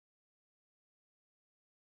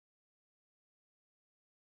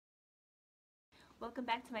Welcome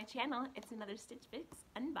back to my channel. It's another Stitch Fix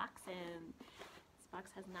unboxing. This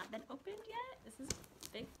box has not been opened yet. This is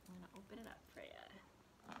big. I'm gonna open it up for you.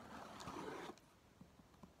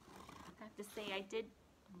 I have to say I did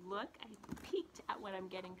look. I peeked at what I'm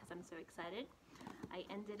getting because I'm so excited. I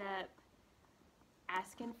ended up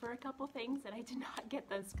asking for a couple things and I did not get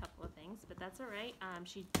those couple of things, but that's alright.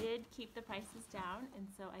 She did keep the prices down, and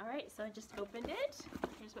so alright, so I just opened it.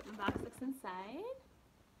 Here's what my box looks inside.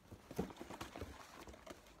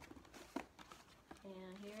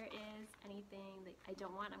 And here is anything that I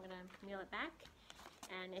don't want. I'm going to mail it back.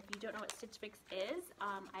 And if you don't know what Stitch Fix is,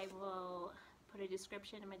 I will put a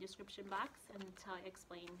description in my description box until I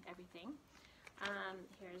explain everything.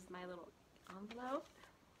 Here's my little envelope.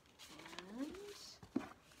 And here's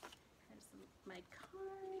my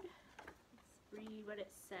card. Let's read what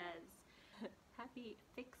it says. Happy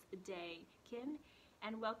Fix Day, Kin,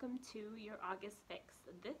 and welcome to your August fix.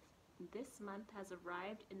 This month has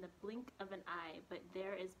arrived in the blink of an eye, but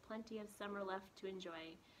there is plenty of summer left to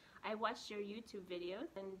enjoy. I watched your YouTube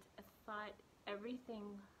videos and thought everything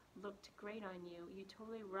looked great on you. You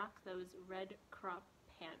totally rock those red crop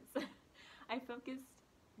pants. I focused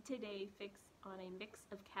today fix on a mix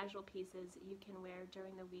of casual pieces you can wear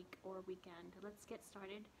during the week or weekend. Let's get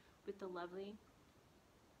started with the lovely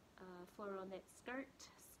floral knit skirt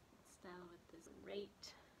style with this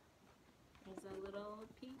rate. Here's a little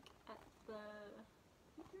peek at the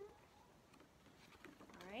paper.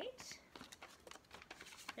 Alright.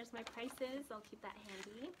 There's my prices. I'll keep that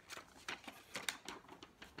handy.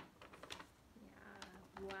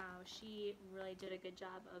 Yeah, wow, she really did a good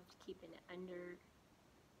job of keeping it under.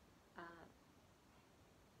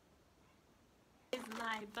 Here's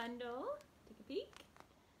my bundle. Take a peek.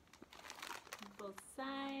 Both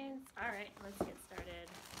sides. Alright, let's get started.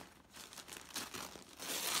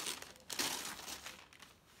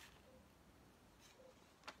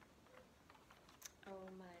 Oh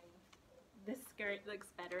my, this skirt looks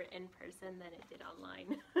better in person than it did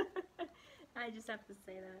online. I just have to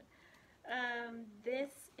say that.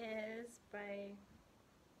 This is by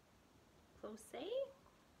Close. Not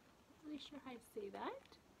really sure how to say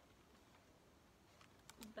that,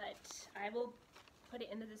 but I will put it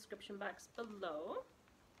in the description box below.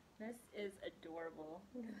 This is adorable.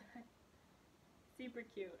 Super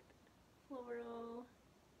cute. Floral.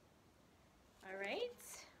 Alright.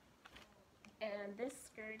 And this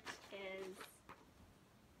skirt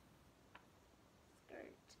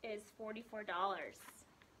is $44.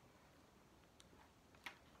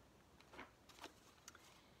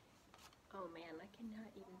 Oh man, I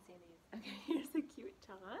cannot even see these. Okay, here's the cute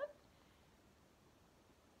top.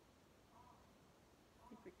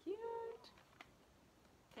 Super cute.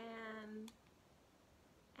 And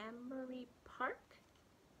Emory Park.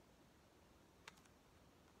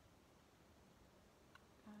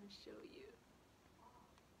 I'll show you.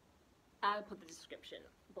 I'll put the description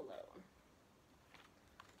below.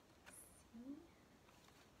 See?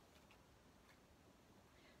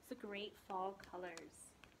 It's a great fall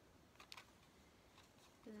colors.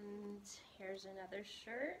 And here's another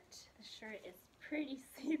shirt. The shirt is pretty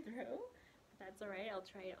see-through, but that's alright. I'll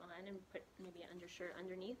try it on and put maybe an undershirt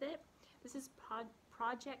underneath it. This is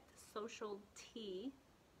Project Social Tee.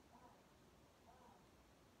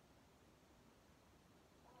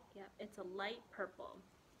 Yep, it's a light purple.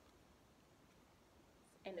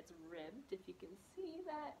 And it's ribbed, if you can see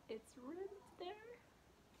that. It's ribbed there.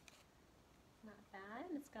 Not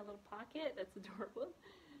bad. It's got a little pocket. That's adorable.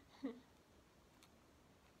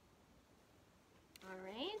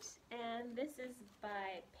 Alright, and this is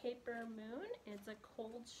by Papermoon. It's a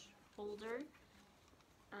cold shoulder,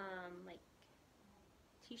 like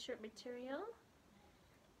t-shirt material.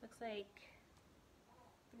 Looks like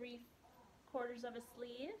 3/4 of a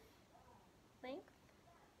sleeve length.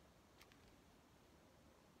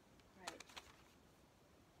 Right.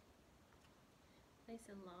 Nice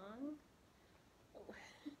and long. Oh.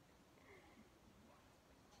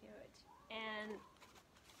 Cute. And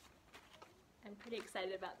I'm pretty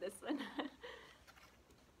excited about this one.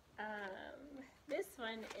 This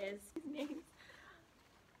one is names.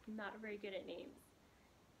 I'm not very good at names.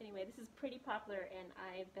 Anyway, this is pretty popular and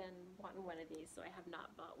I've been wanting one of these, so I have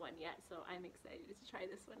not bought one yet, so I'm excited to try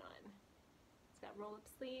this one on. It's got roll-up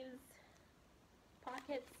sleeves,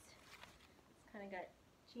 pockets, it's kind of got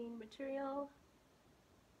jean material,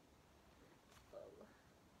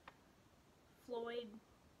 Floid.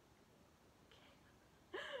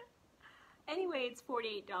 Anyway, it's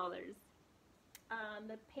 $48.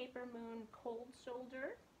 The Papermoon Cold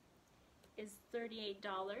Shoulder is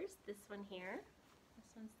 $38. This one here.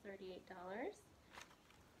 This one's $38.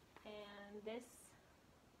 And this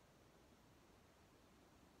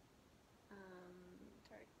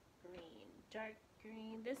dark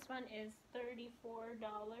green. This one is $34,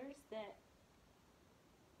 that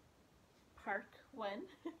Park one.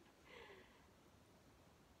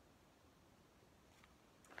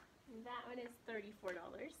 That one is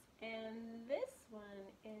 $34. And this one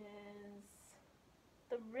is,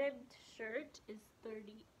 the ribbed shirt is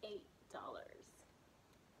 $38.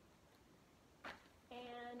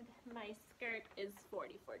 And my skirt is $44.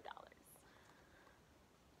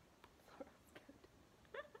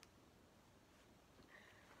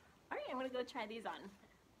 Alright, I'm gonna go try these on.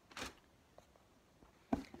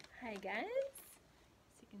 Hi guys.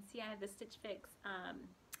 So you can see I have the Stitch Fix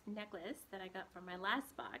necklace that I got from my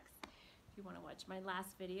last box. If you want to watch my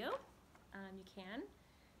last video, you can.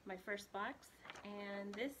 My first box.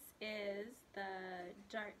 And this is the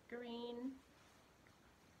dark green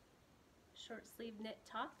short sleeve knit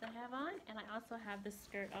top that I have on, and I also have the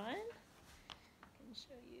skirt on. I can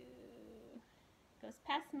show you. It goes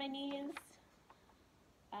past my knees.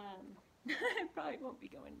 I probably won't be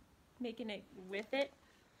making it with it,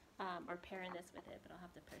 or pairing this with it, but I'll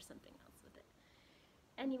have to pair something else with it.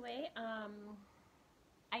 Anyway,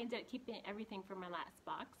 I ended up keeping everything from my last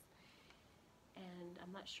box, and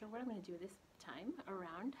I'm not sure what I'm going to do this time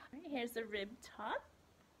around. All right, here's the rib top.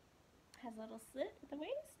 Has a little slit at the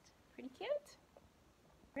waist. Pretty cute.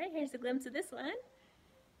 All right, here's a glimpse of this one.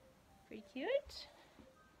 Pretty cute.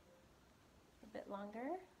 A bit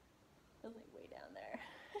longer. Feels like way down there.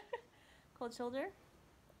 Cold shoulder.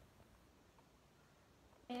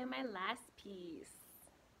 And my last piece.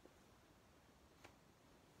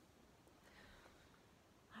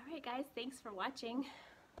 Alright guys, thanks for watching.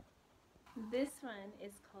 This one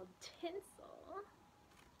is called Tinsel.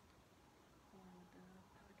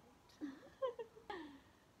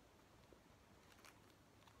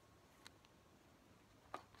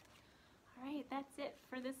 Alright, that's it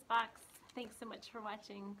for this box. Thanks so much for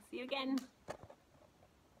watching. See you again.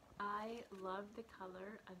 I love the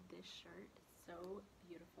color of this shirt. It's so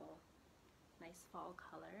beautiful. Nice fall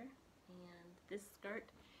color. And this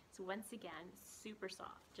skirt is once again super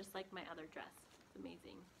soft, just like my other dress. It's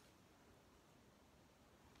amazing.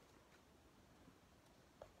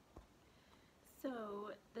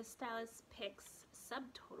 So the Stylist Picks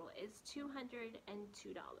subtotal is $202.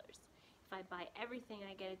 If I buy everything,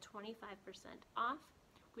 I get a 25% off,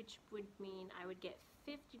 which would mean I would get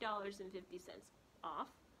 $50.50 off.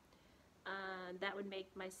 That would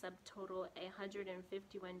make my subtotal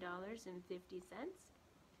 $151.50.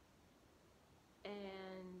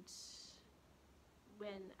 And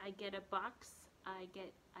when I get a box,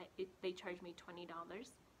 they charge me $20,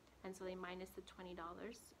 and so they minus the $20.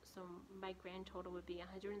 So my grand total would be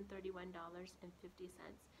 $131.50.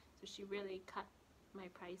 So she really cut my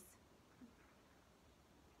price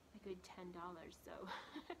a good $10, so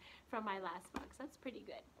from my last box. That's pretty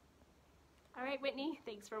good. Alright Whitney,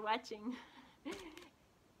 thanks for watching.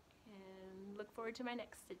 And look forward to my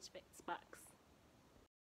next Stitch Fix box.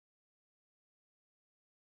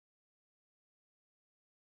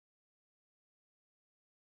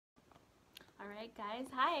 Alright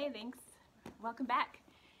guys, hi, thanks. Welcome back.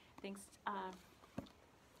 Thanks,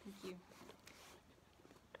 thank you.